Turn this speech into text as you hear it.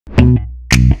Hi,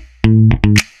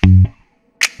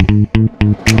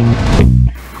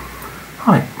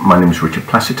 my name is Richard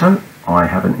Placito. I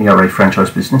have an ERA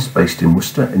franchise business based in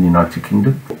Worcester in the United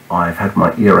Kingdom. I've had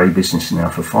my ERA business now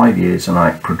for 5 years and I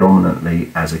act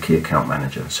predominantly as a key account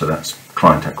manager, so that's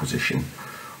client acquisition.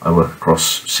 I work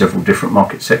across several different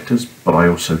market sectors, but I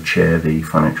also chair the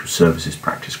financial services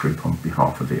practice group on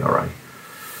behalf of ERA.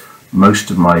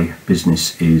 Most of my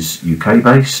business is UK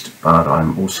based, but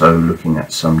I'm also looking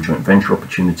at some joint venture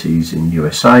opportunities in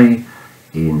USA,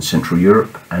 in Central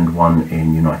Europe, and one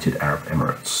in United Arab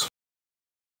Emirates.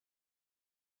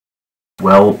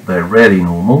 Well, they're rarely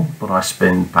normal, but I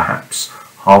spend perhaps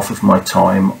half of my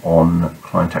time on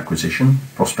client acquisition,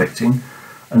 prospecting,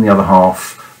 and the other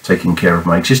half taking care of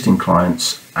my existing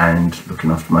clients and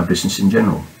looking after my business in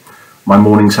general. My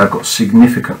mornings have got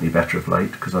significantly better of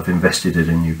late because I've invested in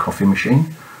a new coffee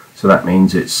machine. So that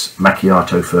means it's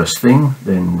macchiato first thing,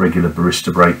 then regular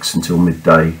barista breaks until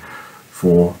midday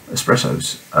for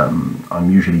espressos.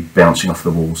 I'm usually bouncing off the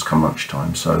walls come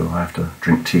lunchtime, so I have to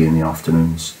drink tea in the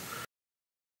afternoons.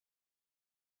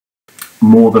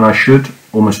 More than I should,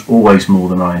 almost always more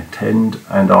than I intend,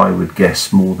 and I would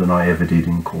guess more than I ever did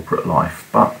in corporate life.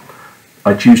 But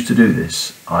I choose to do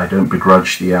this. I don't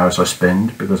begrudge the hours I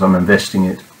spend because I'm investing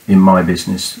it in my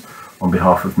business on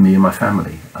behalf of me and my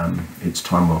family. It's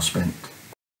time well spent.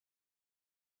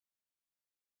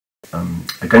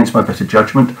 Against my better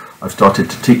judgment, I've started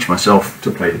to teach myself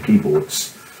to play the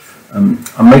keyboards.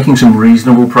 I'm making some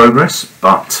reasonable progress,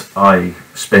 but I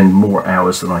spend more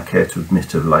hours than I care to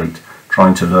admit of late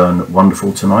trying to learn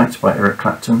Wonderful Tonight by Eric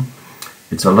Clapton.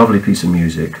 It's a lovely piece of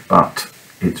music, but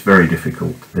it's very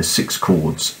difficult. There's 6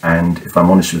 chords, and if I'm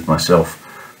honest with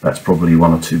myself, that's probably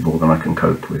 1 or 2 more than I can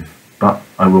cope with. But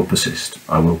I will persist.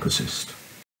 I will persist.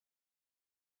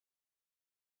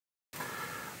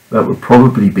 That would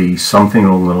probably be something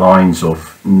along the lines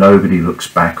of nobody looks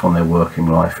back on their working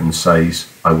life and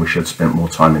says, I wish I'd spent more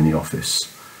time in the office.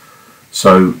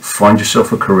 So find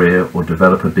yourself a career or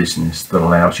develop a business that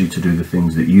allows you to do the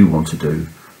things that you want to do,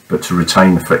 but to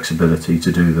retain the flexibility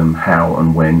to do them how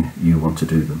and when you want to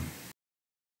do them.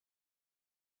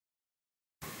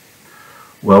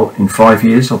 Well, in 5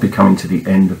 years I'll be coming to the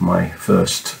end of my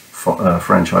first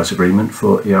franchise agreement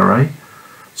for ERA,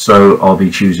 so I'll be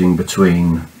choosing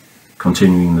between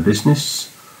continuing the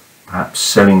business, perhaps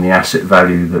selling the asset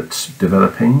value that's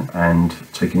developing and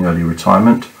taking early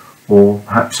retirement, or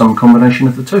perhaps some combination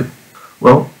of the two.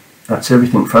 Well, that's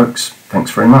everything, folks.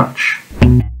 Thanks very much.